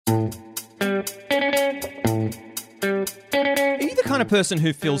Are you the kind of person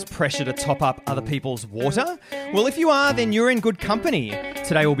who feels pressure to top up other people's water? Well, if you are, then you're in good company.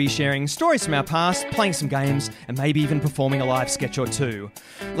 Today we'll be sharing stories from our past, playing some games, and maybe even performing a live sketch or two.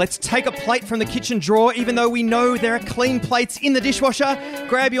 Let's take a plate from the kitchen drawer, even though we know there are clean plates in the dishwasher.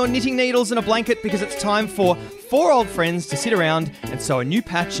 Grab your knitting needles and a blanket because it's time for four old friends to sit around and sew a new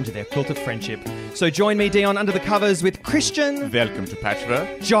patch into their quilt of friendship. So join me, Dion, under the covers with Christian. Welcome to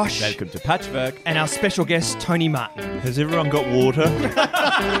Patchwork. Josh. Welcome to Patchwork. And our special guest, Tony Martin. Has everyone got water?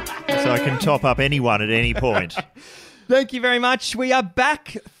 So I can top up anyone at any point. Thank you very much. We are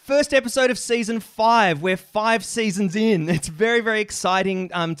back. First episode of season 5. We're 5 seasons in. It's very, very exciting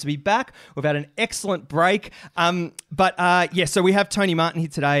to be back. We've had an excellent break. So we have Tony Martin here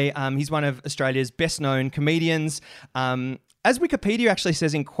today. He's one of Australia's best-known comedians. As Wikipedia actually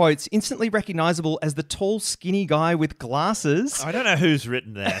says in quotes, instantly recognisable as the tall, skinny guy with glasses. I don't know who's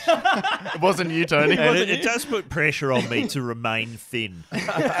written that. It wasn't you, Tony. It does put pressure on me to remain thin.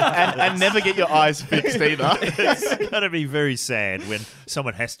 and never get your eyes fixed either. It's going to be very sad when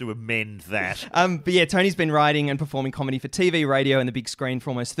someone has to amend that. But yeah, Tony's been writing and performing comedy for TV, radio, and the big screen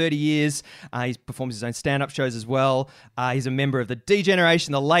for almost 30 years. He performs his own stand-up shows as well. He's a member of the D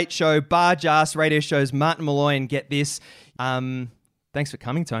Generation, The Late Show, Bar Jas, radio shows, Martin Molloy, and get this. Thanks for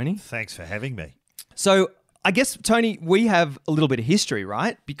coming, Tony. Thanks for having me. So I guess, Tony, we have a little bit of history,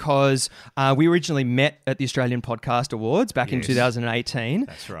 right? Because we originally met at the Australian Podcast Awards back in 2018.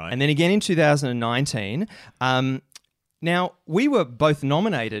 That's right. And then again in 2019. Now, we were both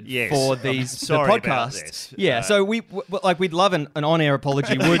nominated for the podcast. Yeah, so we'd love an on-air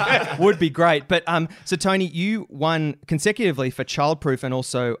apology. Would be great. But so Tony, you won consecutively for Childproof and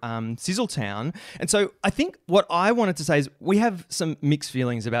also Sizzletown. And so I think what I wanted to say is we have some mixed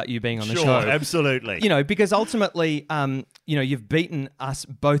feelings about you being on the show. Sure, absolutely. You know, because ultimately, you've beaten us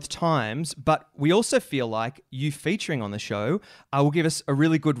both times, but we also feel like you featuring on the show will give us a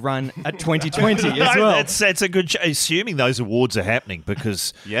really good run at 2020 as well. That's a good assuming those awards are happening,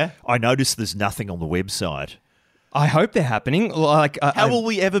 because I noticed there's nothing on the website. I hope they're happening. How will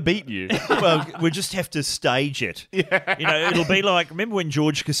we ever beat you? Well, we just have to stage it. Yeah. You know, it'll be like, remember when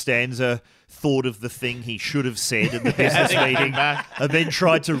George Costanza thought of the thing he should have said in the business meeting and then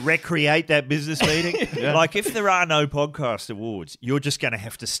tried to recreate that business meeting? Yeah. Like, if there are no podcast awards, you're just going to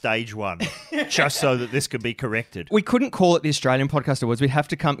have to stage one just so that this can be corrected. We couldn't call it the Australian Podcast Awards. We'd have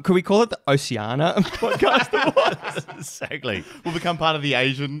to could we call it the Oceania Podcast Awards? Exactly. We'll become part of the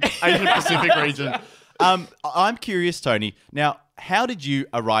Asian Pacific region. I'm curious, Tony. Now, how did you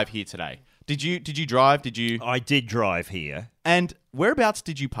arrive here today? Did you drive? I did drive here. And whereabouts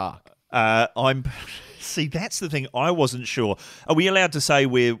did you park? See, that's the thing. I wasn't sure. Are we allowed to say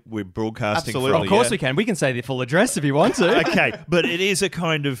we're broadcasting Absolutely, from? Of course we can. We can say the full address if you want to. Okay, but it is a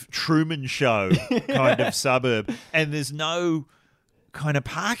kind of Truman Show kind of suburb, and there's no kind of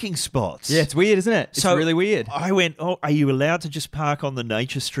parking spots. Yeah, it's weird, isn't it? It's really weird. I went, are you allowed to just park on the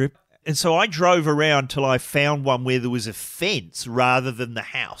nature strip? And so I drove around till I found one where there was a fence rather than the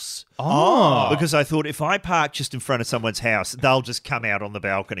house. Oh. Because I thought if I park just in front of someone's house, they'll just come out on the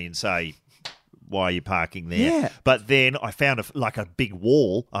balcony and say, why are you parking there? Yeah. But then I found a big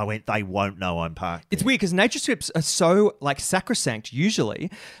wall. I went, they won't know I'm parked there. It's weird because nature strips are so sacrosanct usually.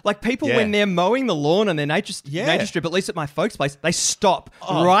 Like people when they're mowing the lawn on their nature strip, at least at my folks' place, they stop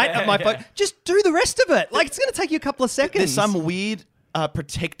at my folks. Just do the rest of it. Like it's going to take you a couple of seconds. There's some weird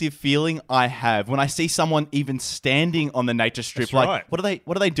protective feeling I have when I see someone even standing on the nature strip. That's right.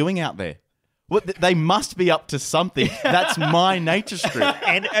 What are they doing out there? They must be up to something. That's my nature strip.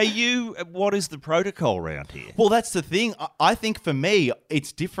 And what is the protocol around here? Well, that's the thing. I think for me,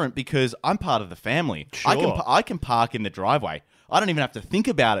 it's different because I'm part of the family. Sure. I can park in the driveway. I don't even have to think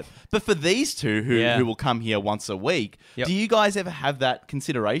about it. But for these two who will come here once a week, do you guys ever have that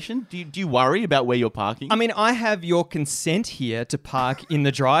consideration? Do you worry about where you're parking? I mean, I have your consent here to park in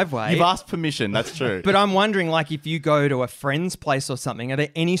the driveway. You've asked permission, that's true. But I'm wondering, if you go to a friend's place or something, are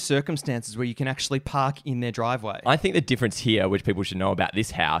there any circumstances where you can actually park in their driveway? I think the difference here, which people should know about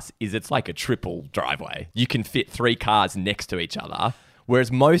this house, is it's like a triple driveway. You can fit 3 cars next to each other. Whereas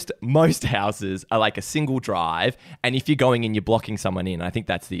most houses are like a single drive, and if you're going in, you're blocking someone in. I think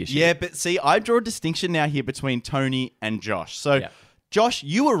that's the issue. Yeah, but see, I draw a distinction now here between Tony and Josh. So, Josh,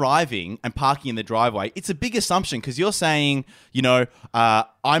 you arriving and parking in the driveway, it's a big assumption because you're saying,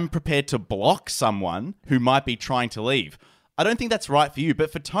 I'm prepared to block someone who might be trying to leave. I don't think that's right for you. But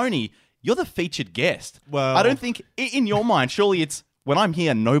for Tony, you're the featured guest. Well, I don't think, in your mind, surely it's, when I'm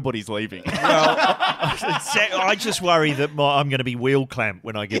here, nobody's leaving. Well, I just worry that I'm going to be wheel clamped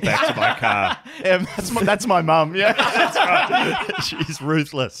when I get back to my car. That's my mum. Yeah, That's right. She's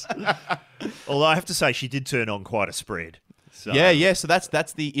ruthless. Although I have to say, she did turn on quite a spread. So. Yeah. So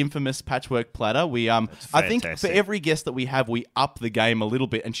that's the infamous patchwork platter. We I think for fantastic. every guest that we have, we up the game a little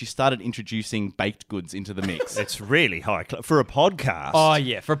bit, and she started introducing baked goods into the mix. It's really high for a podcast. Oh,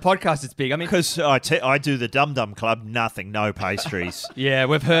 yeah. For a podcast, it's big. I mean, Because I do the Dum Dum Club, nothing, no pastries. yeah,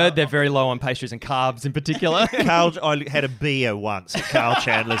 we've heard they're very low on pastries and carbs in particular. Carl, I had a beer once at Carl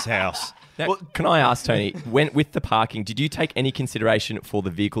Chandler's house. Now, can I ask, Tony, with the parking, did you take any consideration for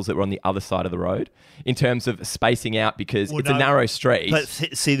the vehicles that were on the other side of the road in terms of spacing out because it's a narrow street? But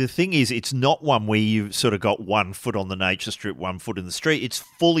see, the thing is, it's not one where you've sort of got 1 foot on the nature strip, 1 foot in the street. It's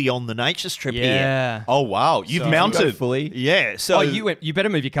fully on the nature strip here. Yeah. Oh wow, you've You go mounted. fully. Yeah, so Oh, you better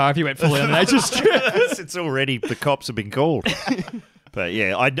move your car if you went fully on the nature strip. it's already, the cops have been called. But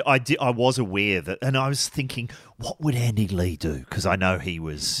yeah, I was aware that, and I was thinking, what would Andy Lee do? Because I know he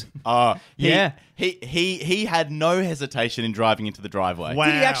was. Yeah. He had no hesitation in driving into the driveway. Wow.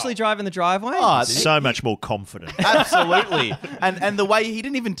 Did he actually drive in the driveway? Oh, So much more confident. Absolutely. And the way he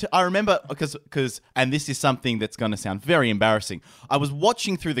didn't even I remember because and this is something that's going to sound very embarrassing. I was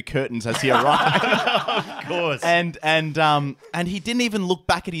watching through the curtains as he arrived. Of course. And he didn't even look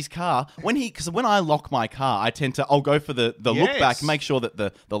back at his car because when I lock my car, I'll go for the look Yes. back and make sure that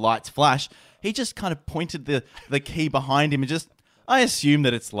the lights flash. He just kind of pointed the key behind him and just I assume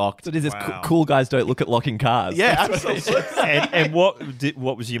that it's locked. So it is this Wow. cool guys don't look at locking cars. Yeah, absolutely. and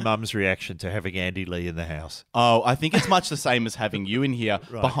what was your mum's reaction to having Andy Lee in the house? Oh, I think it's much the same as having you in here.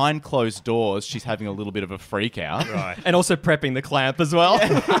 Right. Behind closed doors, she's having a little bit of a freak out. Right. And also prepping the clamp as well.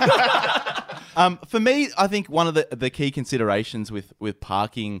 For me, I think one of the key considerations with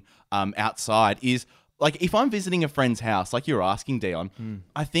parking outside is, like, if I'm visiting a friend's house, like you're asking, Dion,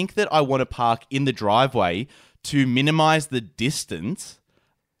 I think that I want to park in the driveway to minimize the distance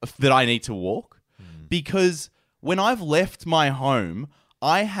that I need to walk. Because when I've left my home,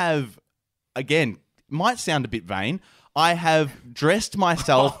 I have, again, might sound a bit vain, I have dressed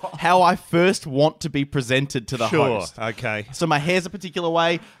myself how I first want to be presented to the host. Okay. So my hair's a particular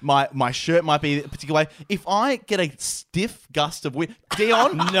way, my shirt might be a particular way. If I get a stiff gust of wind,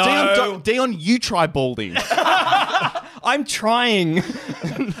 Dion, Dion, you try balding. I'm trying.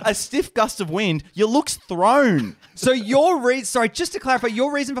 A stiff gust of wind, your look's thrown. So sorry, just to clarify,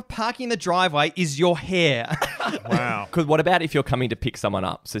 your reason for parking in the driveway is your hair. Wow. Because what about if you're coming to pick someone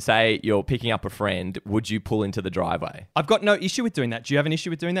up? So say you're picking up a friend, would you pull into the driveway? I've got no issue with doing that. Do you have an issue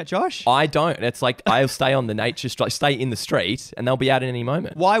with doing that, Josh? I don't. It's like I'll stay on the nature street, stay in the street, and they'll be out at any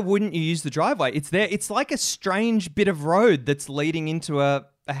moment. Why wouldn't you use the driveway? It's there. It's like a strange bit of road that's leading into a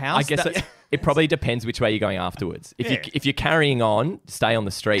house. I guess it probably depends which way you're going afterwards. If you're carrying on, stay on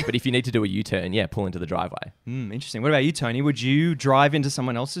the street. But if you need to do a U-turn, pull into the driveway. Interesting. What about you, Tony? Would you drive into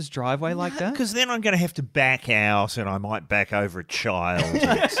someone else's driveway like that? Because then I'm going to have to back out and I might back over a child.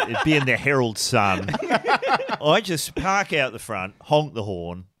 It'd be in the Herald Sun. I just park out the front, honk the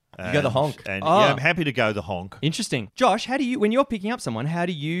horn. You go the honk. And Oh. yeah, I'm happy to go the honk. Interesting. Josh, when you're picking up someone, how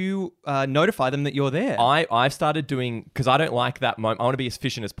do you notify them that you're there? I've started doing, because I don't like that moment. I want to be as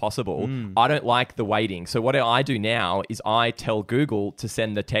efficient as possible. I don't like the waiting. So what I do now is I tell Google to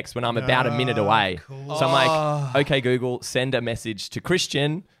send the text when I'm about a minute away. Cool. So I'm like, okay, Google, send a message to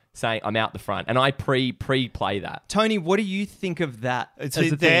Christian saying I'm out the front. And I pre-play that. Tony, what do you think of that? as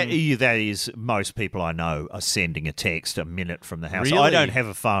a That thing? that is, most people I know are sending a text a minute from the house. Really? I don't have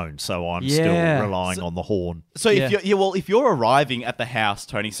a phone, so I'm still relying on the horn. So if you're arriving at the house,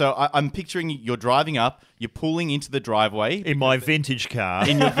 Tony, so I'm picturing you're driving up, you're pulling into the driveway In my vintage car.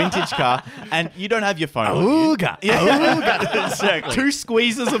 in your vintage car, and you don't have your phone on you. Exactly. 2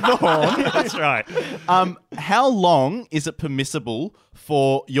 squeezes of the horn. That's right. How long is it permissible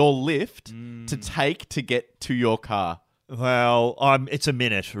for your lift to take to get to your car? Well, it's a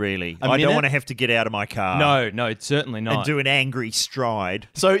minute, really. I minute? don't want to have to get out of my car. No, it's certainly not. And do an angry stride.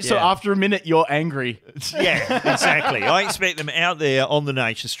 So Yeah. after a minute, you're angry. Yeah, exactly. I expect them out there on the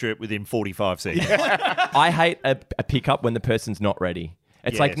nature strip within 45 seconds. I hate a pickup when the person's not ready.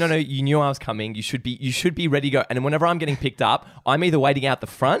 It's like, Yes. no, you knew I was coming. You should be ready to go. And whenever I'm getting picked up, I'm either waiting out the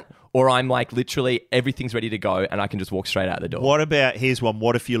front or I'm like literally everything's ready to go and I can just walk straight out the door. What about, here's one,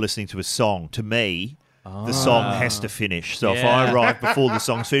 what if you're listening to a song? To me, the song has to finish. So if Yeah. I arrive before the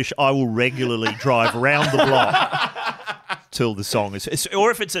song's finished, I will regularly drive around the block till the song is...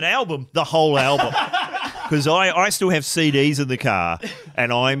 Or if it's an album, the whole album. Because I still have CDs in the car,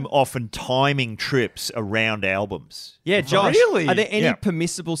 and I'm often timing trips around albums. Yeah, Josh. Really? Are there any Yeah.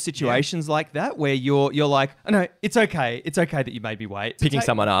 permissible situations like that where you're like, oh, no, it's okay. It's okay that you made me wait. Picking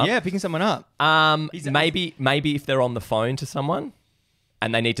someone up? Yeah, picking someone up. Maybe if they're on the phone to someone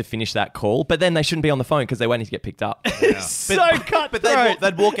and they need to finish that call, but then they shouldn't be on the phone because they're waiting to get picked up. So cutthroat. But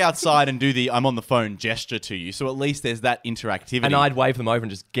they'd walk outside and do the I'm on the phone gesture to you. So at least there's that interactivity. And I'd wave them over and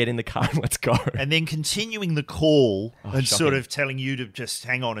just get in the car and let's go. And then continuing the call and shocking. sort of telling you to just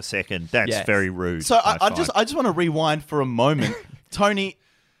hang on a second. That's Yes. very rude. So I find. just want to rewind for a moment. Tony,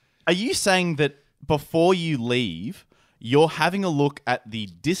 are you saying that before you leave, you're having a look at the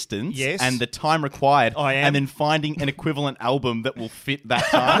distance Yes. and the time required, I am. and then finding an equivalent album that will fit that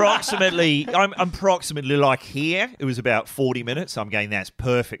time? I'm approximately like here. It was about 40 minutes. I'm going, that's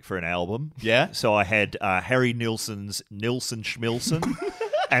perfect for an album. Yeah. So I had Harry Nilsson's Nilsson Schmilson.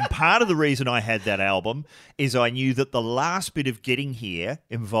 And part of the reason I had that album is I knew that the last bit of getting here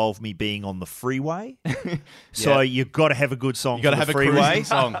involved me being on the freeway. So Yeah. you've got to have a good song You got to for have the a freeway. cruising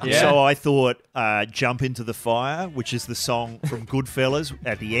song. Yeah. So I thought Jump Into the Fire, which is the song from Goodfellas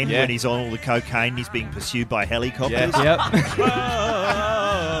at the end Yeah. when he's on all the cocaine and he's being pursued by helicopters. Yes. Yep.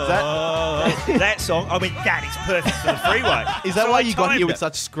 That song, I mean, that is perfect for the freeway. Is that So why I you got timed here with it.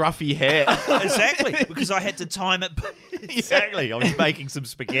 such scruffy hair? Exactly, because I had to time it. Exactly, I was making some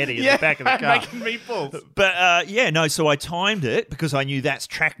spaghetti in the back of the car. making meatballs. But so I timed it because I knew that's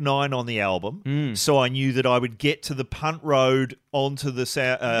track 9 on the album. So I knew that I would get to the Punt Road onto the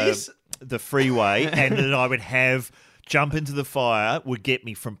freeway, and that I would have Jump Into the Fire would get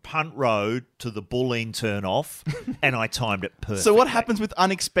me from Punt Road to the Bulleen turn off, and I timed it perfectly. So what happens with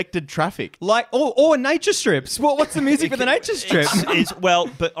unexpected traffic? Like, or nature strips. What's the music for the nature strip?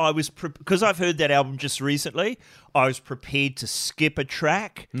 But I was because I've heard that album just recently. I was prepared to skip a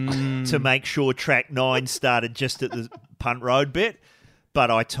track to make sure track 9 started just at the Punt Road bit,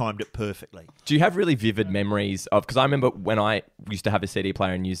 but I timed it perfectly. Do you have really vivid memories of? Because I remember when I used to have a CD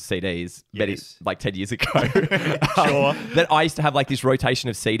player and use CDs, Yes. like 10 years ago. Sure. That I used to have like this rotation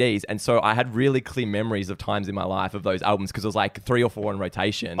of CDs, and so I had really clear memories of times in my life of those albums because it was like 3 or 4 in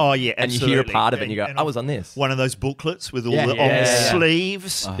rotation. Oh yeah, and absolutely. you hear a part of it and you go, And "I was on this." One of those booklets with all Yeah, the yeah, on yeah, the yeah.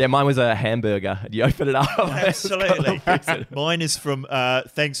 sleeves. Yeah, mine was a hamburger. You open it up. Absolutely. Mine is from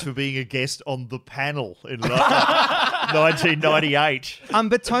Thanks for Being a Guest on the Panel in 1998.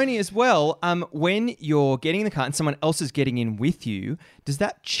 But Tony, as well, when you're getting in the car and someone else is getting in with you, does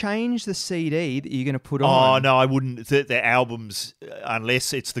that change the CD that you're going to put Oh, on? no, I wouldn't. The albums,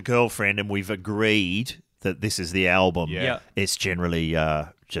 unless it's the girlfriend and we've agreed that this is the album, Yeah. it's generally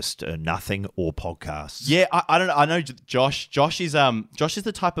just nothing or podcasts. Yeah, I don't know. I know Josh. Josh is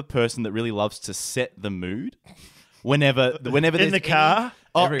the type of person that really loves to set the mood. Whenever In there's the car?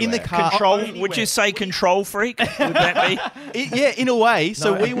 any- in the Everywhere. car. Control? Anywhere. Would you say control freak? Would that be? Yeah, in a way.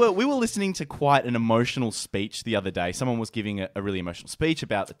 So we were listening to quite an emotional speech the other day. Someone was giving a really emotional speech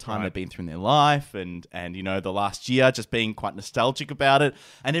about the time they've been through in their life and you know the last year, just being quite nostalgic about it.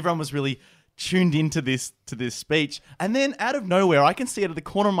 And everyone was really tuned into this speech. And then out of nowhere, I can see out of the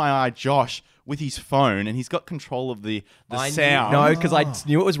corner of my eye Josh with his phone, and he's got control of the sound. No, because I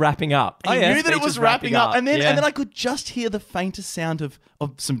knew it was wrapping up. I knew that it Speech was wrapping up, and then Yeah. and then I could just hear the faintest sound of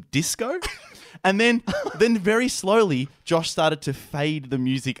some disco, and then very slowly Josh started to fade the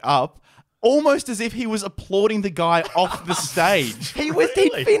music up, almost as if he was applauding the guy off the stage. He'd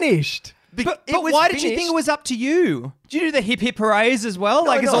finished. But It was why did you finished. think it was up to you? Did you do the hip hip hoorays as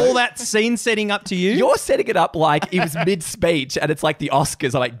well? Is no. all that scene setting up to you? You're setting it up like it was mid-speech and it's like the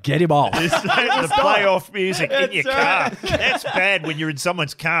Oscars. I'm like, get him off. the playoff music in your car. That's bad when you're in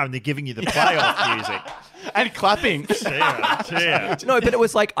someone's car and they're giving you the playoff music. And clapping. Yeah. No, but it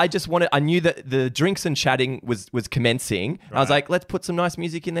was like I knew that the drinks and chatting was commencing. I was like, let's put some nice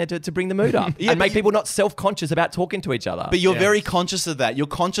music in there to bring the mood up and make people not self-conscious about talking to each other. But you're very conscious of that. You're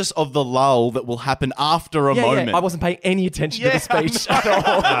conscious of the lull that will happen after a moment. I wasn't paying any attention to the speech at all.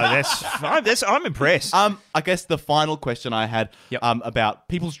 No, that's fine. I'm impressed. I guess the final question I had about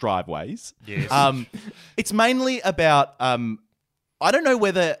people's driveways. Yes. It's mainly about I don't know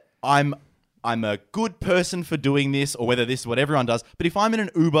whether I'm a good person for doing this or whether this is what everyone does, but if I'm in an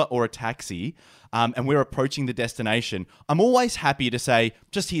Uber or a taxi and we're approaching the destination, I'm always happy to say,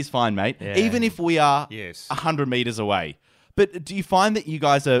 just here's fine, mate, even if we are Yes. 100 meters away. But do you find that you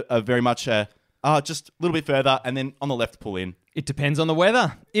guys are very much just a little bit further and then on the left pull in? It depends on the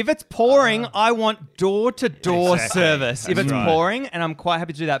weather. If it's pouring, I want door-to-door Exactly. service. If That's it's right. pouring, and I'm quite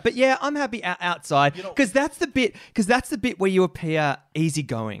happy to do that. But yeah, I'm happy outside because that's the bit. Because that's the bit where you appear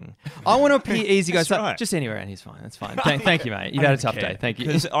easygoing. I want to appear easygoing. That's So right. just anywhere around he's fine. That's fine. Thank you, mate. You've had a tough day. Thank you.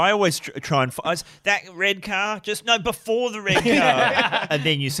 Because I always try and that red car, before the red car, and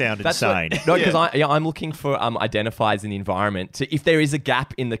then you sound insane. No, because I'm looking for identifiers in the environment. So if there is a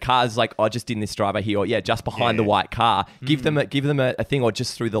gap in the cars, like just in this driveway here, or just behind the white car, give them a thing, or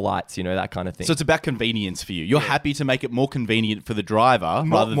just through the lights, that kind of thing. So it's about convenience for you. You're happy to make it more convenient for the driver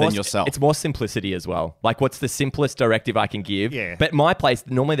rather than yourself. It's more simplicity as well. Like, what's the simplest directive I can give? Yeah. But my place,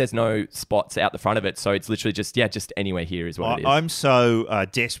 normally there's no spots out the front of it, so it's literally just anywhere here is what it is. I'm so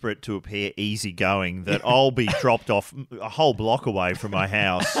desperate to appear easygoing that I'll be dropped off a whole block away from my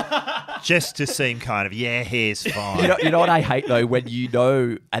house just to seem kind of, here's fine. You know what I hate though, when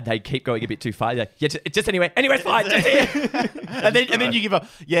and they keep going a bit too far. You're like, just anywhere's fine. Just here. and then you give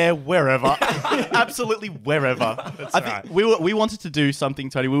a wherever, absolutely wherever. I think we wanted to do something,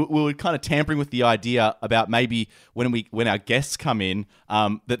 Tony. We were kind of tampering with the idea about maybe when our guests come in,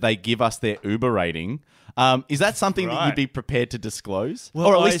 that they give us their Uber rating. Is that something that you'd be prepared to disclose,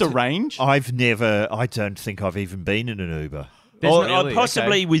 or at least arrange? I don't think I've even been in an Uber. There's Or not really,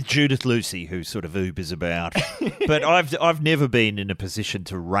 possibly with Judith Lucy, who sort of Ubers about. But I've never been in a position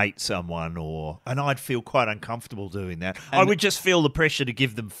to rate someone, and I'd feel quite uncomfortable doing that. I would just feel the pressure to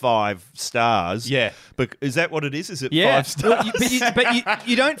give them 5 stars. Yeah. But is that what it is? Is it Yeah, 5 stars? Well, but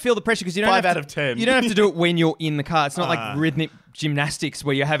you don't feel the pressure because you don't 5 have out to, of 10. You don't have to do it when you're in the car. It's not like rhythmic gymnastics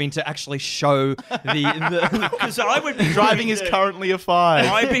where you're having to actually show the Because I would be Driving is currently a 5.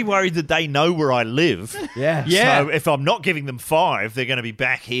 I'd be worried that they know where I live. Yeah. Yeah. So if I'm not giving them 5, they're going to be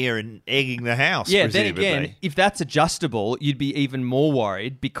back here and egging the house. Yeah, presumably. then again, if that's adjustable, you'd be even more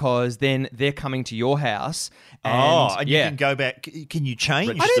worried because then they're coming to your house. And, you can go back. Can you change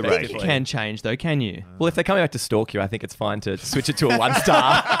I don't the think rating? you can change though, can you? Well, if they're coming back to stalk you, I think it's fine to switch it to a 1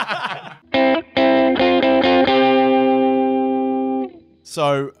 star.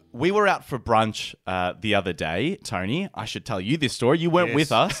 So we were out for brunch the other day, Tony. I should tell you this story. You weren't Yes.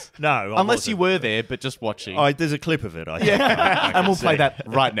 with us. No, I Unless wasn't. you were there, but just watching. There's a clip of it. I think. And we'll play that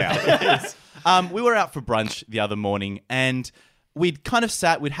right now. We were out for brunch the other morning, and we'd kind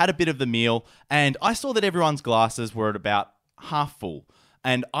of we'd had a bit of the meal, and I saw that everyone's glasses were at about half full.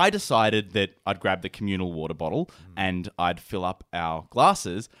 And I decided that I'd grab the communal water bottle and I'd fill up our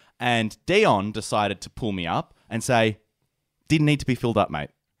glasses. And Dion decided to pull me up and say, didn't need to be filled up, mate.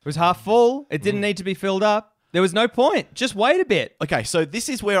 It was half full. It didn't need to be filled up. There was no point. Just wait a bit. Okay, so this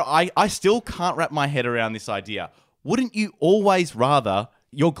is where I still can't wrap my head around this idea. Wouldn't you always rather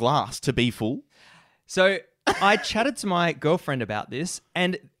your glass to be full? So I chatted to my girlfriend about this,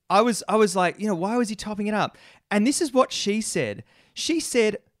 and I was like, why was he topping it up? And this is what she said. She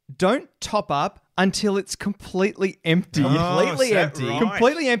said, don't top up until it's completely empty. Completely is that empty. right?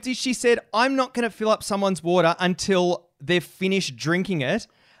 Completely empty. She said, I'm not going to fill up someone's water until they've finished drinking it.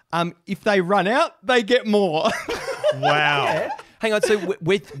 If they run out, they get more. Wow. Hang on, so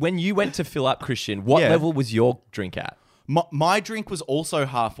when you went to fill up, Christian, what Yeah. level was your drink at? My drink was also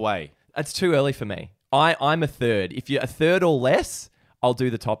halfway. That's too early for me. I'm a third. If you're a third or less, I'll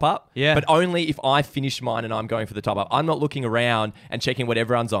do the top up. Yeah. But only if I finish mine and I'm going for the top up. I'm not looking around and checking what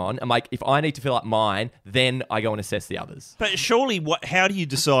everyone's on. I'm like, if I need to fill up mine, then I go and assess the others. But surely, how do you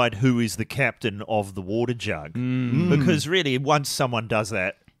decide who is the captain of the water jug? Because really, once someone does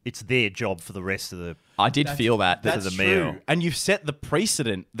that, it's their job for the rest of the I did feel that. That's the meal. And you've set the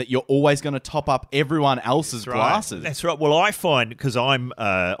precedent that you're always going to top up everyone else's glasses. That's right. Well, I find, because I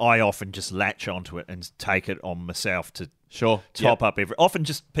often just latch onto it and take it on myself to top up often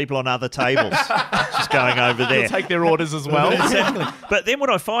just people on other tables just going over there. You'll take their orders as well. Exactly. But then what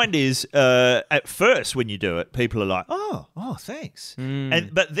I find is, at first when you do it, people are like, oh, thanks.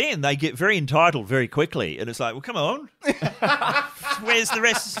 But then they get very entitled very quickly. And it's like, well, come on. Where's the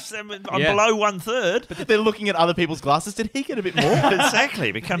rest? I'm below 1/3. But they're looking at other people's glasses. Did he get a bit more? Exactly.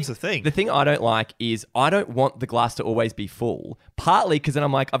 It becomes a thing. The thing I don't like is I don't want the glass to always be full. Partly because then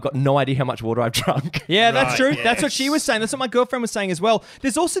I'm like, I've got no idea how much water I've drunk. Yeah, that's Right, true. yes. That's what she was saying. That's what my girlfriend was saying as well.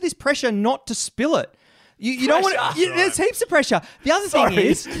 There's also this pressure not to spill it. You don't want to. There's heaps of pressure. The other thing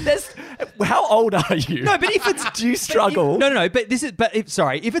is, how old are you? no, but if it's do you struggle? No. But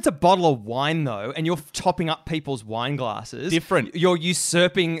if it's a bottle of wine though, and you're topping up people's wine glasses, Different. You're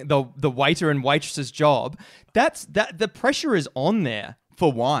usurping the waiter and waitress's job. The pressure is on there.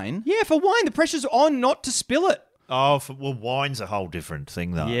 For wine? Yeah, for wine, the pressure's on not to spill it. Oh, well, wine's a whole different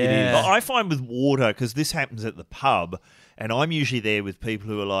thing, though. Yeah. It is. But I find with water, because this happens at the pub, and I'm usually there with people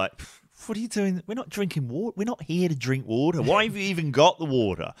who are like, what are you doing? We're not drinking water. We're not here to drink water. Why have you even got the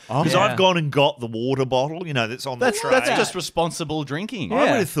water? Because Yeah. I've gone and got the water bottle, that's on the tray. That's just responsible drinking.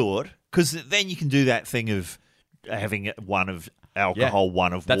 I would have thought, because then you can do that thing of having one of alcohol,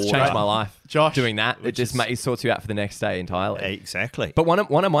 one of That's water. changed my life. Josh, doing that, it just it sorts you out for the next day entirely. Exactly. But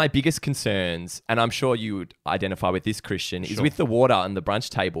one of my biggest concerns, and I'm sure you would identify with this, Christian, is with the water on the brunch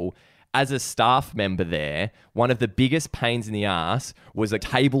table. As a staff member there, one of the biggest pains in the ass was a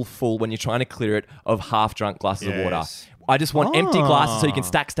table full when you're trying to clear it of half-drunk glasses of water. Yes. I just want empty glasses so you can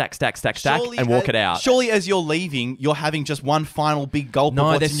stack, and walk it out. Surely, as you're leaving, you're having just one final big gulp of No,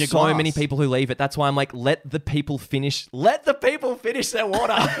 what's there's in your so glass. many people who leave it. That's why I'm like, let the people finish their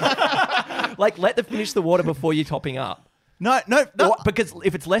water. Let them finish the water before you're topping up. No. Because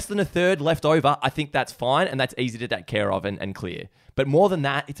if it's less than a third left over, I think that's fine and that's easy to take care of and clear. But more than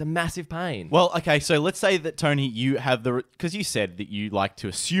that, it's a massive pain. Well, okay, so let's say that, Tony, you have because you said that you like to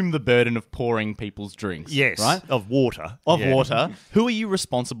assume the burden of pouring people's drinks. Yes, Right? of water. Water. Who are you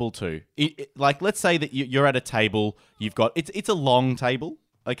responsible to? Let's say that you're at a table, you've got, it's a long table.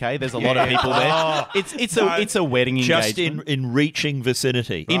 Okay, there's a lot of people there. It's a wedding Just engagement. in reaching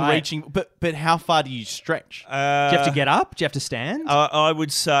vicinity. In reaching, but how far do you stretch? Do you have to get up? Do you have to stand? I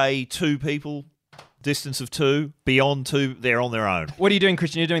would say 2 people, distance of 2. Beyond 2, they're on their own. What are you doing,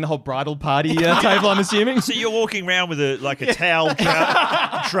 Christian? You're doing the whole bridal party table, I'm assuming? So you're walking around with a towel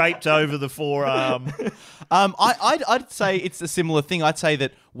draped over the forearm. I'd say it's a similar thing. I'd say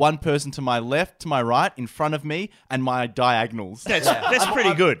that one person to my left, to my right, in front of me, and my diagonals. That's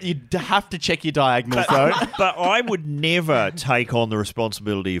pretty good. You'd have to check your diagonals, though. But I would never take on the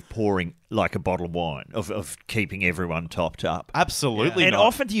responsibility of pouring like a bottle of wine, of keeping everyone topped up. Absolutely And not.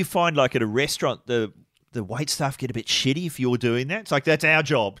 often do you find, like at a restaurant, the wait staff get a bit shitty if you're doing that. It's like, that's our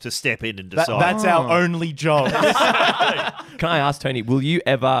job to step in and decide. That's our only job. Can I ask, Tony, will you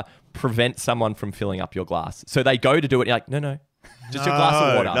ever prevent someone from filling up your glass? So they go to do it, and you're like, no, just your glass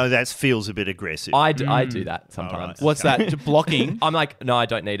of water. No, that feels a bit aggressive. I do that sometimes. right. What's that? Blocking? I'm like, no, I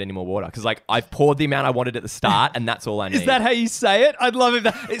don't need any more water because I've poured the amount I wanted at the start, and that's all I need. Is that how you say it? I'd love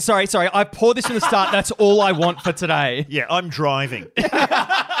it. Sorry. I poured this from the start. That's all I want for today. Yeah, I'm driving.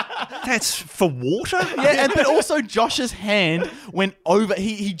 That's for water? Yeah, but also Josh's hand went over.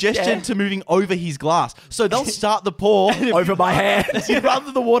 He gestured to moving over his glass. So they'll start the pour over my hand? You'd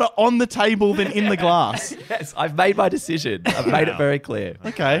rather the water on the table than in the glass. Yes, I've made my decision. I've made it very clear.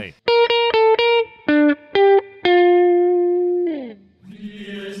 Okay.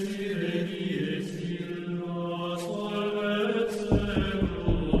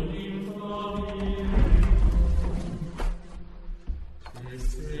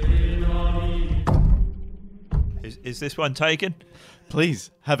 Is this one taken?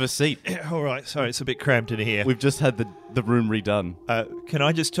 Please have a seat. All right, sorry, it's a bit cramped in here. We've just had the room redone. Can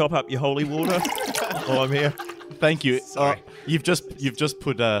I just top up your holy water while I'm here? Thank you. Sorry. You've just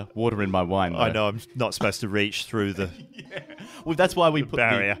put water in my wine. Though. I know I'm not supposed to reach through the Well, that's why we put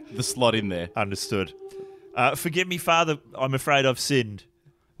barrier. the slot in there. understood. Forgive me, Father, I'm afraid I've sinned.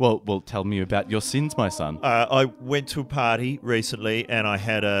 Well, tell me about your sins, my son. I went to a party recently and I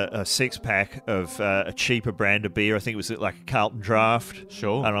had a 6-pack of a cheaper brand of beer. I think it was like a Carlton Draft.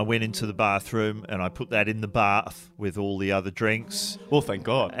 Sure. And I went into the bathroom and I put that in the bath with all the other drinks. Well, thank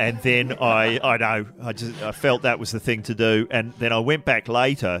God. And then I felt that was the thing to do. And then I went back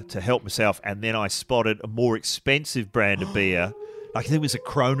later to help myself and then I spotted a more expensive brand of beer. I think it was a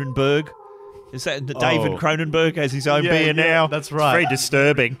Kronenberg. Is that David Cronenberg has his own beer now? That's right. It's very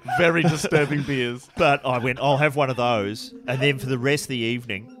disturbing. Very disturbing beers. But I went, I'll have one of those. And then for the rest of the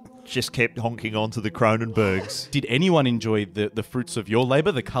evening, just kept honking on to the Kronenbergs. Did anyone enjoy the fruits of your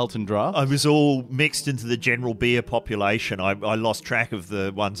labour, the Carlton Draft? I was all mixed into the general beer population. I lost track of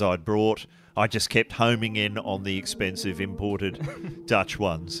the ones I'd brought. I just kept homing in on the expensive imported Dutch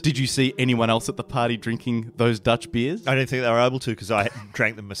ones. Did you see anyone else at the party drinking those Dutch beers? I don't think they were able to because I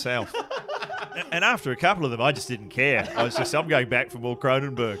drank them myself. And after a couple of them, I just didn't care. I was just, I'm going back for more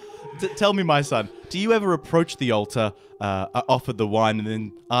Kronenberg. Tell me, my son, do you ever approach the altar, offer the wine, and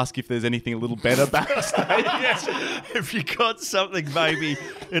then ask if there's anything a little better backstage? Yes. If you got something maybe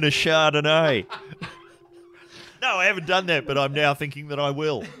in a Chardonnay. No, I haven't done that, but I'm now thinking that I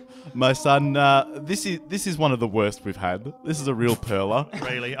will. My son, this is one of the worst we've had. This is a real perler.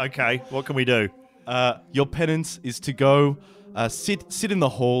 Really? Okay. What can we do? Your penance is to go sit in the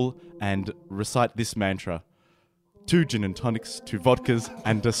hall and recite this mantra: 2 gin and tonics, 2 vodkas,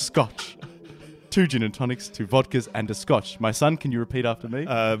 and a scotch. 2 gin and tonics, 2 vodkas, and a scotch. My son, can you repeat after me?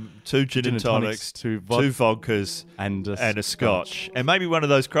 2 gin and tonics, 2 vodkas, and a scotch. And maybe one of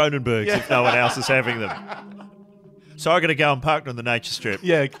those Kronenbergs if no one else is having them. So I got to go and park on the nature strip.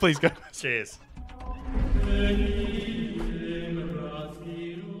 Yeah, please go. Cheers.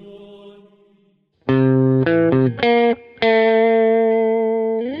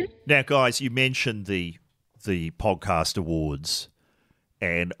 Now, guys, you mentioned the podcast awards,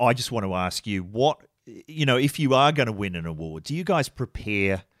 and I just want to ask you, if you are going to win an award, do you guys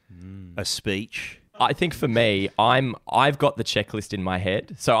prepare a speech? I think for me, I've got the checklist in my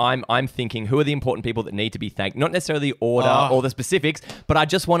head. So I'm thinking, who are the important people that need to be thanked? Not necessarily the order or the specifics, but I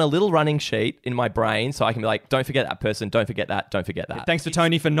just want a little running sheet in my brain so I can be like, don't forget that person, don't forget that, don't forget that. Thanks to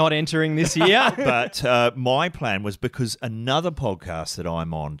Tony for not entering this year. But my plan was, because another podcast that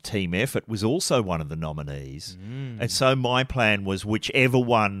I'm on, Team Effort, was also one of the nominees. And so my plan was whichever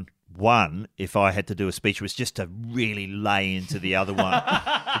one won, if I had to do a speech, was just to really lay into the other one.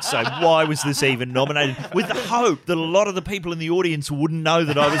 And so why was this even nominated? With the hope that a lot of the people in the audience wouldn't know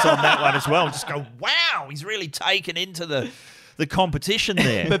that I was on that one as well. And just go, wow, he's really taken into the competition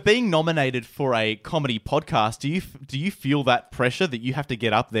there. But being nominated for a comedy podcast, do you feel that pressure that you have to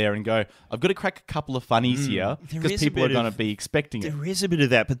get up there and go, I've got to crack a couple of funnies here because people are going to be expecting it? There is a bit of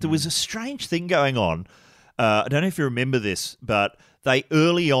that, but there was a strange thing going on. I don't know if you remember this, but they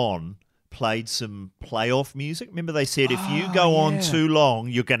early on played some playoff music. Remember they said, if you go on too long,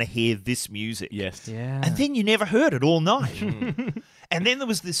 you're going to hear this music. Yes. Yeah. And then you never heard it all night. And then there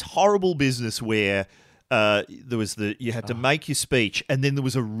was this horrible business where you had to make your speech, and then there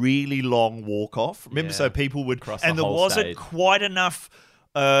was a really long walk off. Remember, so people would, and there wasn't stage. quite enough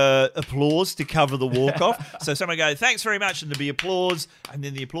applause to cover the walk off. So someone go, thanks very much, and there'd be applause, and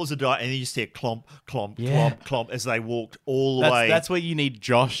then the applause would die, and then you just hear clomp, clomp, clomp, clomp as they walked all the way. That's where you need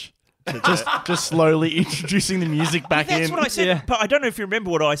Josh. Just slowly introducing the music back in. That's what I said, but I don't know if you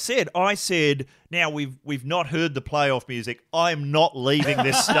remember what I said. I said, now we've not heard the playoff music. I'm not leaving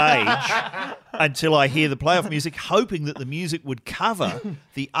this stage until I hear the playoff music, hoping that the music would cover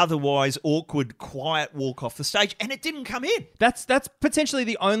the otherwise awkward, quiet walk off the stage, and it didn't come in. That's potentially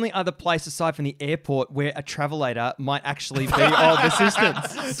the only other place aside from the airport where a travelator might actually be of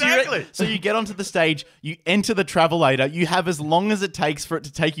assistance. Exactly. So you get onto the stage, you enter the travelator, you have as long as it takes for it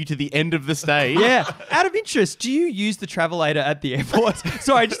to take you to the end of the stage. Yeah. Out of interest, do you use the travelator at the airport?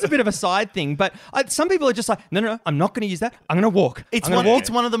 Sorry, just a bit of a side thing, but some people are just like, no, I'm not going to use that. I'm going to walk. It's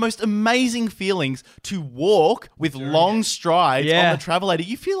one of the most amazing feelings to walk with long strides on the travelator.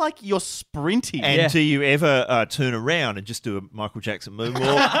 You feel like you're sprinting. And do you ever turn around and just do a Michael Jackson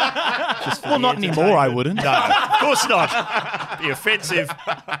moonwalk? Well, not anymore, I wouldn't. No, of course not. Be offensive,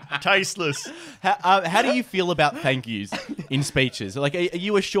 tasteless. How do you feel about thank yous in speeches? Like, are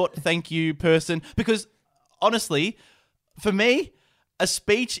you a short thank you person? Because honestly, for me, a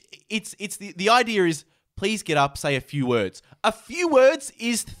speech, it's the idea is, please get up, say a few words. A few words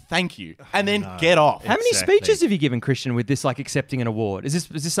is thank you, and then get off. How many speeches have you given, Christian, with this, like accepting an award? Is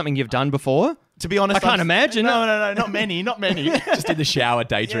this something you've done before? To be honest, I can't imagine. No, not many. Just in the shower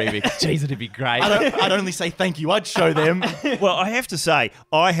daydreaming. Jeez, it'd be great. I'd only say thank you. I'd show them. Well, I have to say,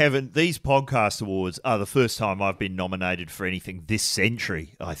 these podcast awards are the first time I've been nominated for anything this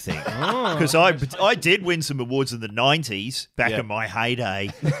century, I think. Because I did win some awards in the 90s, back in my heyday.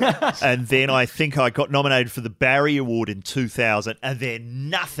 And then I think I got nominated for the Barry Award in 2000, and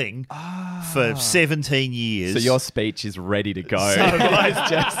then nothing for 17 years. So your speech is ready to go.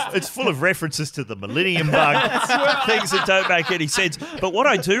 It's full of references to the Millennium Bug, things that don't make any sense. But what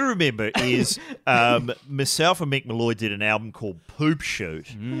I do remember is myself and Mick Malloy did an album called Poop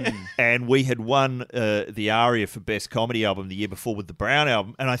Shoot, and we had won the ARIA for Best Comedy Album the year before with the Brown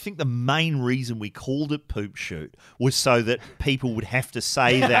Album. And I think the main reason we called it Poop Shoot was so that people would have to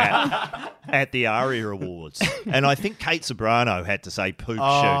say that at the ARIA Awards. And I think Kate Sobrano had to say Poop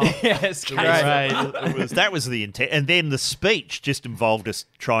Shoot. Yes, great. That was the intent. And then the speech just involved us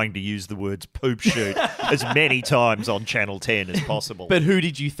trying to use the words poop shoot as many times on Channel 10 as possible. But who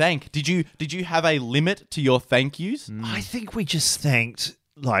did you thank? Did you have a limit to your thank yous? I think we just thanked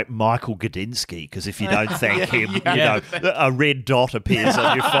like Michael Gudinski, because if you don't thank him, you know, a red dot appears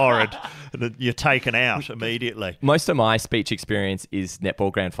on your forehead and you're taken out immediately. Most of my speech experience is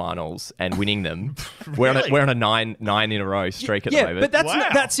netball grand finals and winning them. We're on a nine in a row streak at the moment. But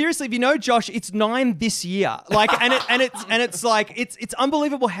that's seriously, if you know Josh, it's 9 this year. Like, it's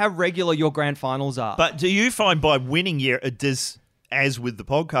unbelievable how regular your grand finals are. But do you find by winning does as with the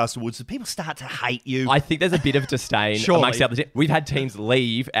podcast awards, that people start to hate you. I think there's a bit of disdain Surely. amongst the other teams. We've had teams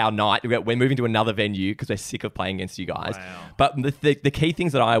leave our night. We're moving to another venue because we're sick of playing against you guys. Wow. But the key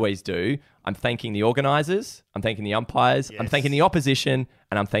things that I always do, I'm thanking the organisers, I'm thanking the umpires, I'm Yes. thanking the opposition,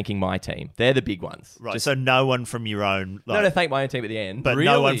 and I'm thanking my team. They're the big ones. right, so no one from your own, No, thank my own team at the end. but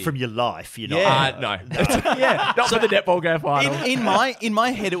no one from your life. You're not. Yeah. No. Yeah. Not for the netball grand final. In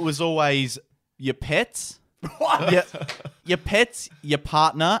my head, it was always your pets, your pets, your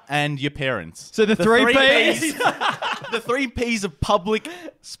partner, and your parents. So the three Ps. The 3 Ps of public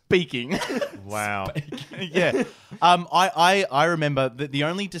speaking. Wow. Yeah. I remember that the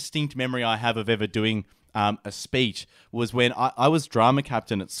only distinct memory I have of ever doing a speech was when I was drama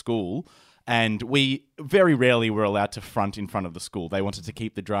captain at school, and we very rarely were allowed to front in front of the school. They wanted to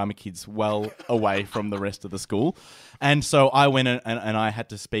keep the drama kids well away from the rest of the school. And so I went and I had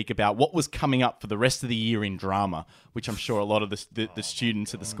to speak about what was coming up for the rest of the year in drama, which I'm sure a lot of the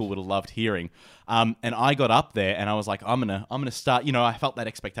students at the school would have loved hearing. And I got up there and I was like, I'm gonna start, I felt that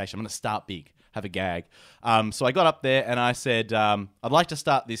expectation. I'm gonna start big, have a gag. So I got up there and I said, I'd like to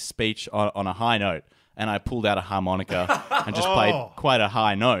start this speech on a high note. And I pulled out a harmonica and just played quite a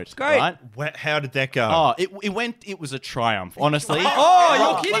high note. Great. Right? How did that go? Oh, it was a triumph, honestly.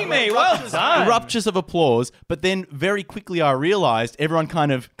 Oh, you're kidding me. Well done. Ruptures of applause, but then very quickly I realized everyone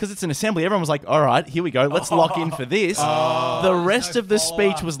because it's an assembly, everyone was like, all right, here we go, let's lock in for this. The rest of the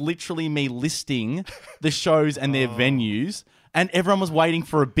speech was literally me listing the shows and their venues, and everyone was waiting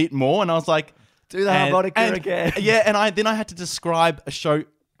for a bit more, and I was like, Do the harmonica again. Yeah, and then I had to describe a show,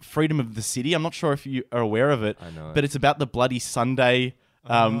 Freedom of the City. I'm not sure if you are aware of it, but it's about the Bloody Sunday,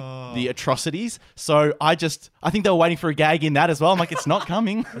 the atrocities. So I think they were waiting for a gag in that as well. I'm like, it's not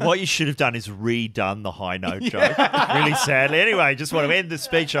coming. What you should have done is redone the high note joke. Really sadly. Anyway, just want to end the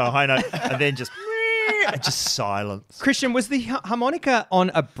speech on a high note and then just silence. Christian, was the harmonica on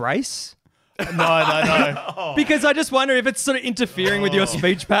a brace? No. Because I just wonder if it's sort of interfering with your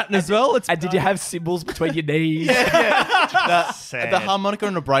speech pattern as well. And did you have cymbals between your knees? Sad. The harmonica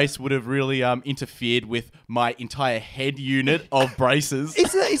and a brace would have really interfered with my entire head unit of braces.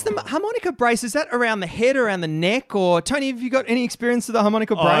 Is the harmonica brace, is that around the head, around the neck? Or, Tony, have you got any experience with the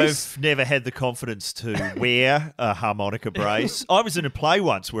harmonica brace? I've never had the confidence to wear a harmonica brace. I was in a play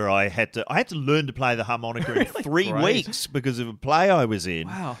once where I had to learn to play the harmonica in 3 weeks because of a play I was in.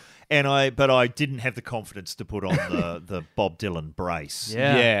 Wow. But I didn't have the confidence to put on the Bob Dylan brace.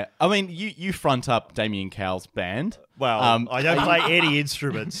 Yeah. I mean, you front up Damien Cowell's band. Well, I don't play any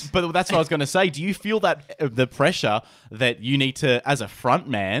instruments. But that's what I was going to say. Do you feel that the pressure that you need to, as a front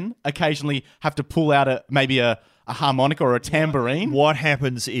man, occasionally have to pull out maybe a harmonica or a tambourine? What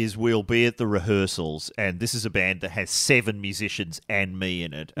happens is we'll be at the rehearsals, and this is a band that has 7 musicians and me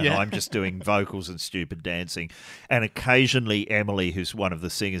in it, and I'm just doing vocals and stupid dancing. And occasionally Emily, who's one of the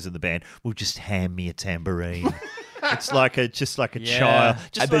singers in the band, will just hand me a tambourine. It's just like a child.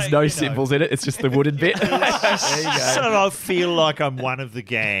 Just And there's like, no cymbals in it. It's just the wooden bit. So I feel like I'm one of the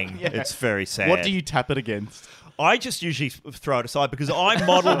gang. It's very sad. What do you tap it against? I just usually throw it aside because I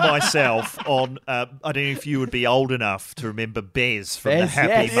model myself on, I don't know if you would be old enough to remember Bez from the Bez,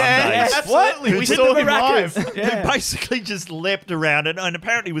 Happy yes. Mondays. Absolutely. We did saw the him live. Who basically just leapt around and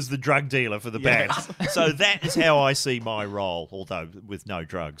apparently was the drug dealer for the band. So that is how I see my role, although with no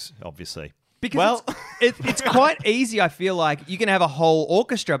drugs, obviously. Because it's quite easy, I feel like. You can have a whole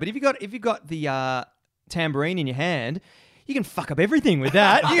orchestra, but if you got the tambourine in your hand, you can fuck up everything with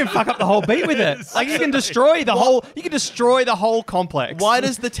that. You can fuck up the whole beat with it. Like you can destroy the whole complex. Why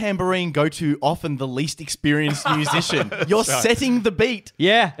does the tambourine go to often the least experienced musician? You're setting the beat.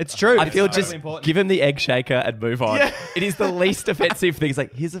 Yeah, it's true. I feel It's just really important. give him the egg shaker and move on. Yeah. It is the least offensive thing. It's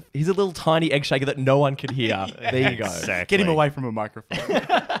like, here's a little tiny egg shaker that no one can hear. There you go. Exactly. Get him away from a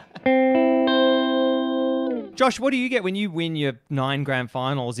microphone. Josh, what do you get when you win your 9 grand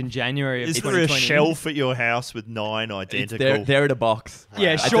finals in January of Is there 2020? a shelf at your house with 9 identical? They're in a box.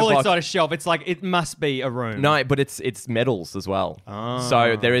 Yeah, It's a surely box. it's not a shelf. It's like, it must be a room. No, but it's medals as well.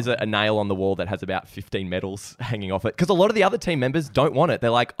 So there is a nail on the wall that has about 15 medals hanging off it. Because a lot of the other team members don't want it. They're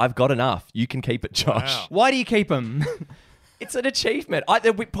like, I've got enough. You can keep it, Josh. Wow. Why do you keep them? It's an achievement. I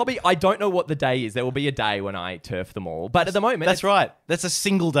don't know what the day is. There will be a day when I turf them all. But at the moment... That's right. That's a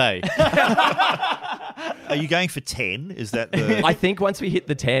single day. Are you going for 10? Is that the... I think once we hit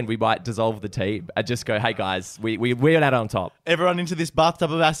the 10, we might dissolve the team and just go, hey, guys, we're out on top. Everyone into this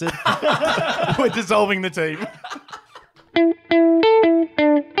bathtub of acid. We're dissolving the team.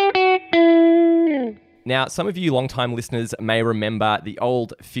 Now, some of you long-time listeners may remember the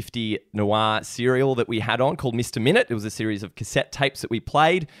old 50 Noir serial that we had on called Mr. Minute. It was a series of cassette tapes that we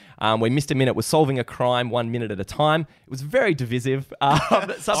played where Mr. Minute was solving a crime 1 minute at a time. It was very divisive.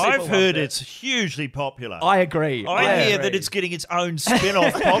 I've heard it's hugely popular. I agree. I hear that it's getting its own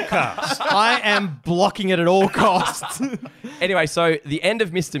spin-off podcast. I am blocking it at all costs. Anyway, so the end of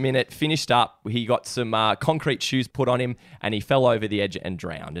Mr. Minute finished up. He got some concrete shoes put on him and he fell over the edge and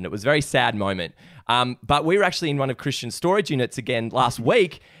drowned. And it was a very sad moment. But we were actually in one of Christian's storage units again last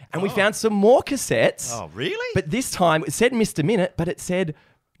week and we found some more cassettes. Oh, really? But this time it said Mr. Minute, but it said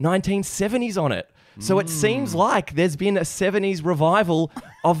 1970s on it. So it seems like there's been a 70s revival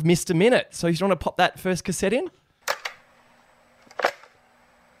of Mr. Minute. So you want to pop that first cassette in?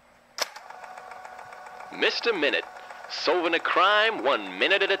 Mr. Minute, solving a crime 1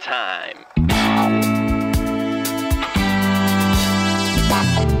 minute at a time.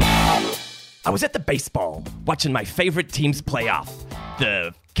 I was at the baseball watching my favorite teams play off.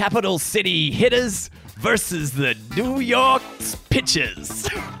 The Capital City Hitters versus the New York Pitchers.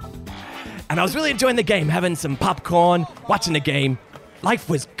 And I was really enjoying the game, having some popcorn, watching the game. Life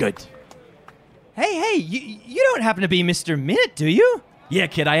was good. Hey, you don't happen to be Mr. Minute, do you? Yeah,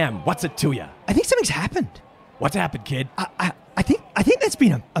 kid, I am. What's it to ya? I think something's happened. What's happened, kid? I think that's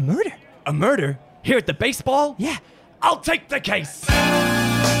been a murder. A murder? Here at the baseball? Yeah. I'll take the case.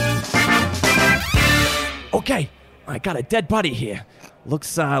 Okay, I got a dead body here.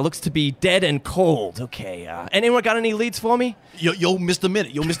 Looks to be dead and cold. Okay, anyone got any leads for me? Yo, Mr.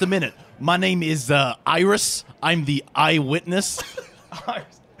 Minute. My name is Iris. I'm the eyewitness.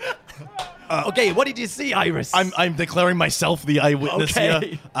 Okay, what did you see, Iris? I'm declaring myself the eyewitness Okay.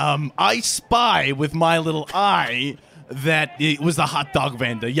 here. I spy with my little eye that it was the hot dog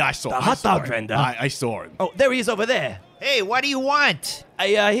vendor. Yeah, I saw The him. hot dog vendor? I saw him. Oh, there he is over there. Hey, what do you want?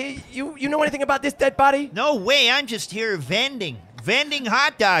 You know anything about this dead body? No way, I'm just here vending. Vending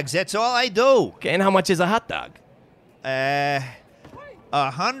hot dogs, that's all I do. Okay, and how much is a hot dog?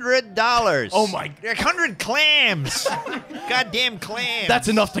 $100. Oh my- 100 clams. Goddamn clams. That's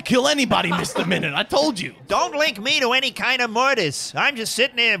enough to kill anybody, Mr. Minute. I told you. Don't link me to any kind of murders. I'm just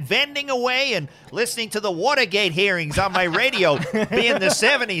sitting there vending away and listening to the Watergate hearings on my radio, being the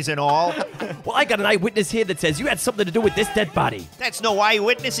 70s and all. Well, I got an eyewitness here that says you had something to do with this dead body. That's no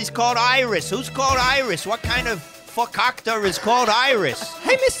eyewitness. He's called Iris. Who's called Iris? What kind of fuck-actor is called Iris?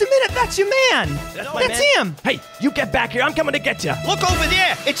 Hey, Mr. Minute, that's your man. That's him. Hey, you get back here. I'm coming to get you. Look over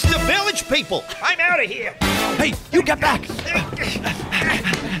there. It's the village people. I'm out of here. Hey, you get back.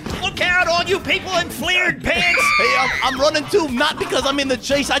 Look out, all you people in flared pants. Hey, I'm running too, not because I'm in the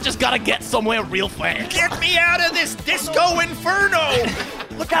chase. I just gotta get somewhere real fast. Get me out of this disco inferno.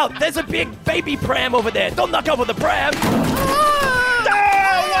 Look out, there's a big baby pram over there. Don't knock over the pram.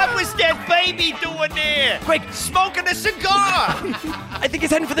 What was that baby doing there? Quick, Smoking a cigar. I think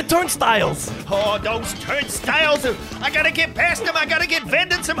he's heading for the turnstiles. Oh, those turnstiles. I gotta get past them. I gotta get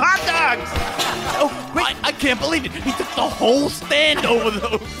vending some hot dogs. Oh, wait, I can't believe it. He took the whole stand over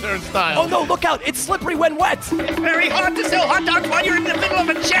those turnstiles. Oh no, look out, it's slippery when wet. It's very hard to sell hot dogs while you're in the middle of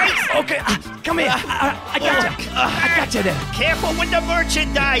a chase. Okay, come here. I got you. I got you there. Careful with the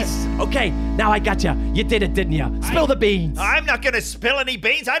merchandise. Okay, now I got you. You did it, didn't you? Spill the beans. I'm not gonna spill any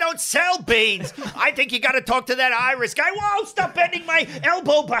beans. I don't sell beans. I think you gotta talk to that Iris guy. Whoa, stop bending my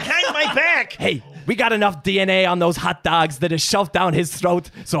elbow behind my back. Hey, we got enough DNA on those hot dogs that is shoved down his throat,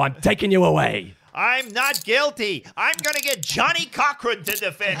 so I'm taking you away. I'm not guilty. I'm gonna get Johnny Cochran to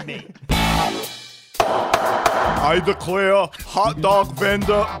defend me. I declare hot dog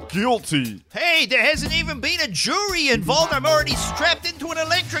vendor guilty. Hey, there hasn't even been a jury involved. I'm already strapped into an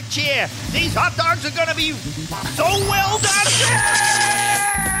electric chair. These hot dogs are gonna be so well done.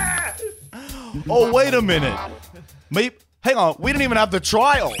 Oh, wait a minute. Hang on, we didn't even have the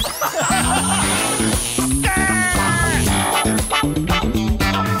trial.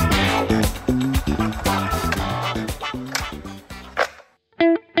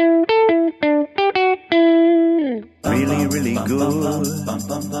 Really, really good.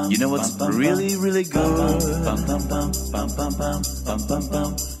 You know what's really, really good?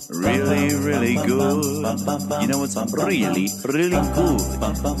 Really, really good. You know what's really, really good?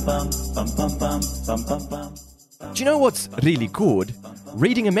 Do you know what's really good?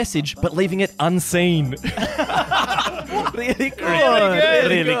 Reading a message but leaving it unseen. Really good.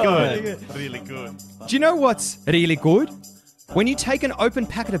 Really good. Do you know what's really good? When you take an open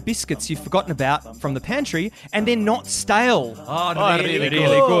packet of biscuits you've forgotten about from the pantry and they're not stale. Oh,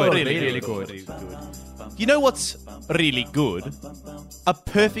 really good. You know what's really good? A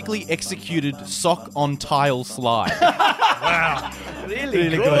perfectly executed sock on tile slide.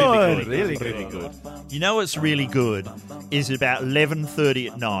 Really good. Really good. You know what's really good is about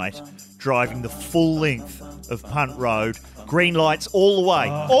 11:30 at night, driving the full length of Punt Road, green lights all the way.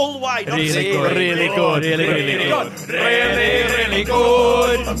 All the way. Not Really secret. good. Really good. Really good. Really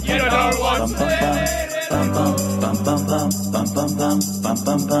good. You know what's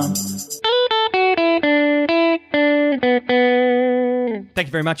Thank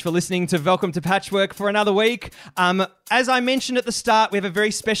you very much for listening to Welcome to Patchwork for another week. As I mentioned at the start, we have a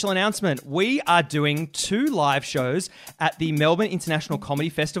very special announcement. We are doing 2 live shows at the Melbourne International Comedy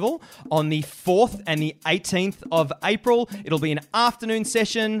Festival on the 4th and the 18th of April. It'll be an afternoon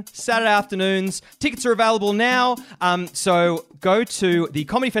session, Saturday afternoons. Tickets are available now. So go to the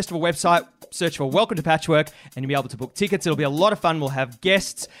Comedy Festival website, search for Welcome to Patchwork, and you'll be able to book tickets. It'll be a lot of fun. We'll have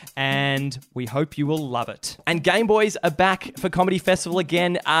guests, and we hope you will love it. And Game Boys are back for Comedy Festival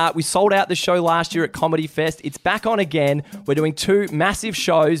again. We sold out the show last year at Comedy Fest. It's back on again. We're doing 2 massive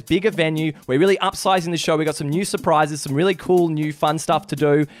shows, bigger venue. We're really upsizing the show. We've got some new surprises, some really cool new fun stuff to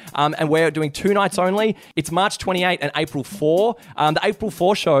do. And we're doing 2 nights only. It's March 28 and April 4. The April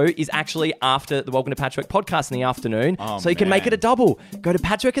 4 show is actually after the Welcome to Patchwork podcast in the afternoon. So you can make it a double. Go to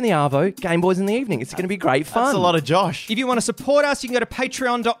Patchwork in the Arvo, Game Boys in the evening. It's going to be great fun. That's a lot of Josh. If you want to support us, you can go to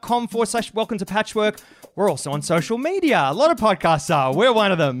patreon.com/welcome to Patchwork. We're also on social media. A lot of podcasts are. We're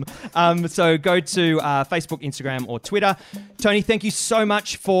one of them. So go to Facebook, Instagram, or Twitter. Tony, thank you so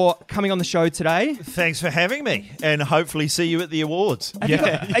much for coming on the show today. Thanks for having me, and hopefully see you at the awards. Are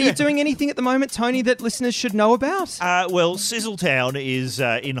you doing anything at the moment, Tony, that listeners should know about? Well, Sizzletown is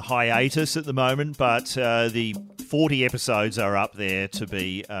in hiatus at the moment, but the 40 episodes are up there to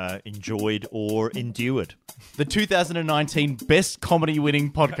be enjoyed or endured. The 2019 best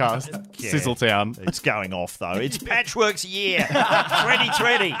comedy-winning podcast, Yeah. Sizzletown. It's going off, though. It's Patchwork's year,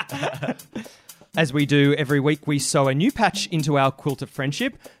 2020. As we do every week, we sew a new patch into our quilt of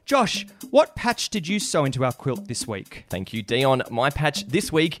friendship. Josh, what patch did you sew into our quilt this week? Thank you, Dion. My patch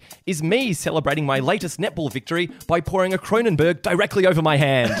this week is me celebrating my latest netball victory by pouring a Kronenberg directly over my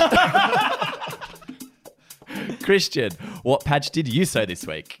hand. Christian, what patch did you sew this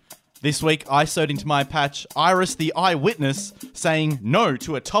week? This week, I sewed into my patch Iris the Eyewitness saying no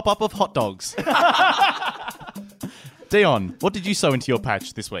to a top-up of hot dogs. Dion, what did you sew into your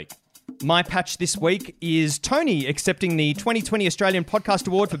patch this week? My patch this week is Tony accepting the 2020 Australian Podcast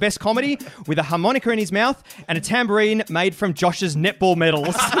Award for Best Comedy with a harmonica in his mouth and a tambourine made from Josh's netball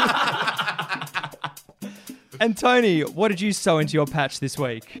medals. And Tony, what did you sew into your patch this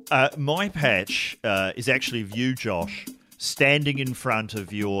week? My patch is actually of you, Josh, standing in front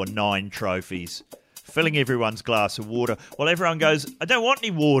of your 9 trophies, filling everyone's glass of water, while everyone goes, I don't want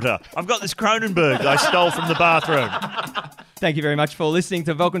any water. I've got this Kronenberg I stole from the bathroom. Thank you very much for listening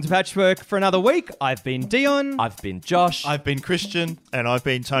to Welcome to Patchwork for another week. I've been Dion. I've been Josh. I've been Christian. And I've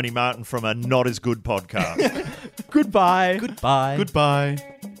been Tony Martin from a not as good podcast. Goodbye. Goodbye. Goodbye.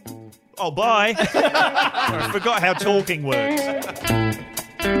 Oh, bye. I forgot how talking works.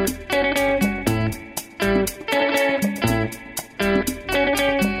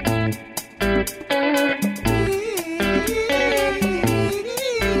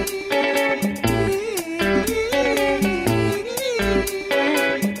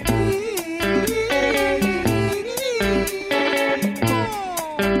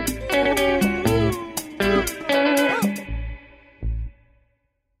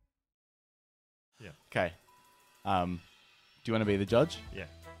 Okay. Do you want to be the judge? Yeah.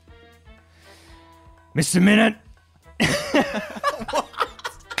 Mr. Minute.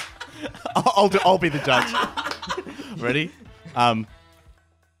 I'll be the judge. Ready?